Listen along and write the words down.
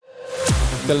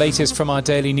The latest from our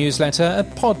daily newsletter at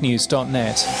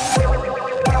podnews.net.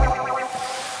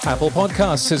 Apple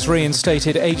Podcasts has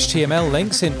reinstated HTML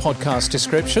links in podcast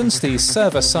descriptions. The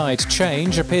server-side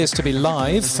change appears to be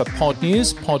live for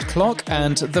Podnews, Podclock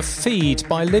and The Feed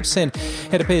by Libsyn.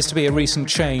 It appears to be a recent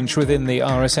change within the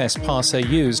RSS parser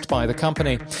used by the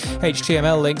company.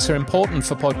 HTML links are important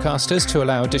for podcasters to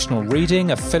allow additional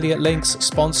reading, affiliate links,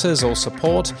 sponsors or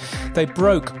support. They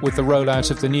broke with the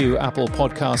rollout of the new Apple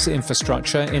Podcasts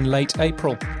infrastructure in late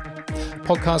April.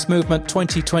 Podcast Movement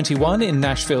 2021 in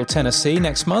Nashville, Tennessee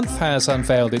next month has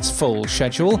unveiled its full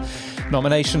schedule.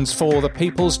 Nominations for the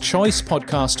People's Choice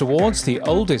Podcast Awards, the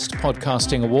oldest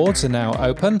podcasting awards, are now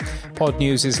open.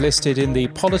 Podnews is listed in the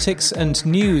Politics and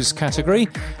News category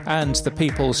and the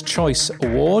People's Choice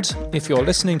Award. If you're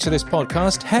listening to this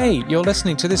podcast, hey, you're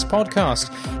listening to this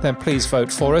podcast, then please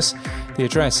vote for us. The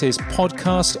address is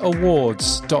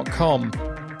podcastawards.com.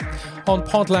 On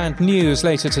Podland News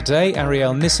later today,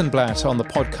 Ariel Nissenblatt on the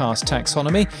podcast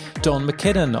taxonomy, Don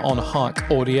McKinnon on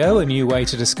Hark Audio, a new way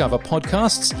to discover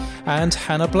podcasts, and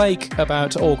Hannah Blake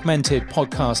about augmented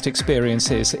podcast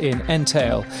experiences in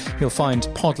Entail. You'll find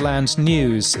Podland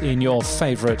News in your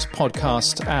favourite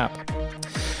podcast app.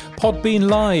 Podbean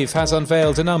Live has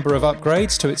unveiled a number of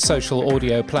upgrades to its social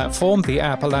audio platform. The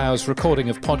app allows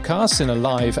recording of podcasts in a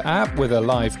live app with a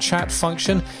live chat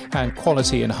function and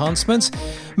quality enhancements.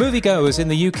 Moviegoers in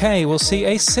the UK will see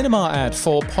a cinema ad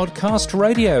for podcast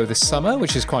radio this summer,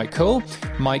 which is quite cool.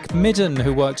 Mike Midden,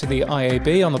 who worked at the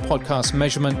IAB on the podcast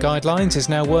measurement guidelines, is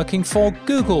now working for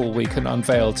Google, we can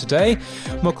unveil today.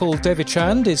 Mukul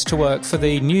Devichand is to work for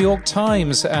the New York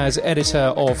Times as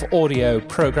editor of audio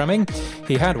programming.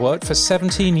 He had worked for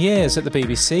 17 years at the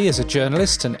BBC as a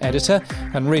journalist and editor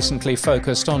and recently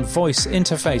focused on voice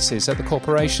interfaces at the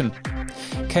corporation.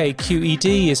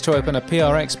 KQED is to open a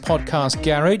PRX podcast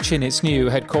garage in its new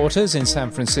headquarters in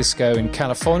San Francisco in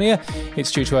California.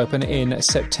 It's due to open in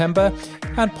September.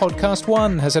 And Podcast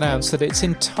One has announced that its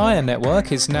entire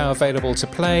network is now available to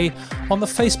play on the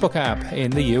Facebook app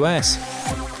in the US.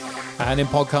 And in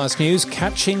podcast news,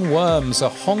 Catching Worms, a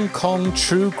Hong Kong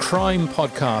true crime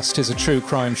podcast, is a true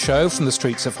crime show from the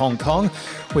streets of Hong Kong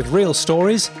with real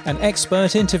stories and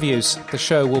expert interviews. The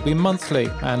show will be monthly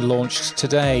and launched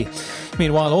today.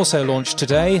 Meanwhile, also launched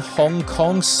today, Hong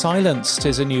Kong Silenced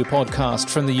is a new podcast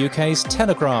from the UK's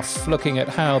Telegraph, looking at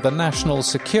how the national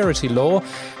security law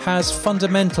has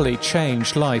fundamentally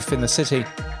changed life in the city.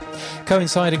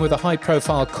 Coinciding with a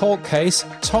high-profile court case,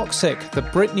 Toxic, the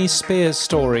Britney Spears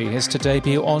story, is to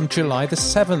debut on July the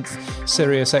 7th,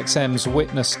 SiriusXM's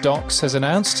Witness Docs has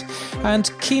announced. And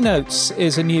Keynotes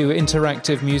is a new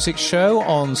interactive music show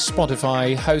on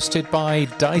Spotify, hosted by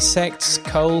Dissect's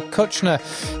Cole Kuchner.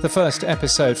 The first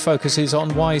episode focuses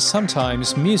on why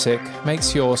sometimes music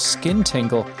makes your skin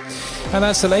tingle. And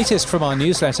that's the latest from our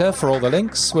newsletter. For all the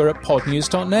links, we're at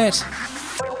podnews.net.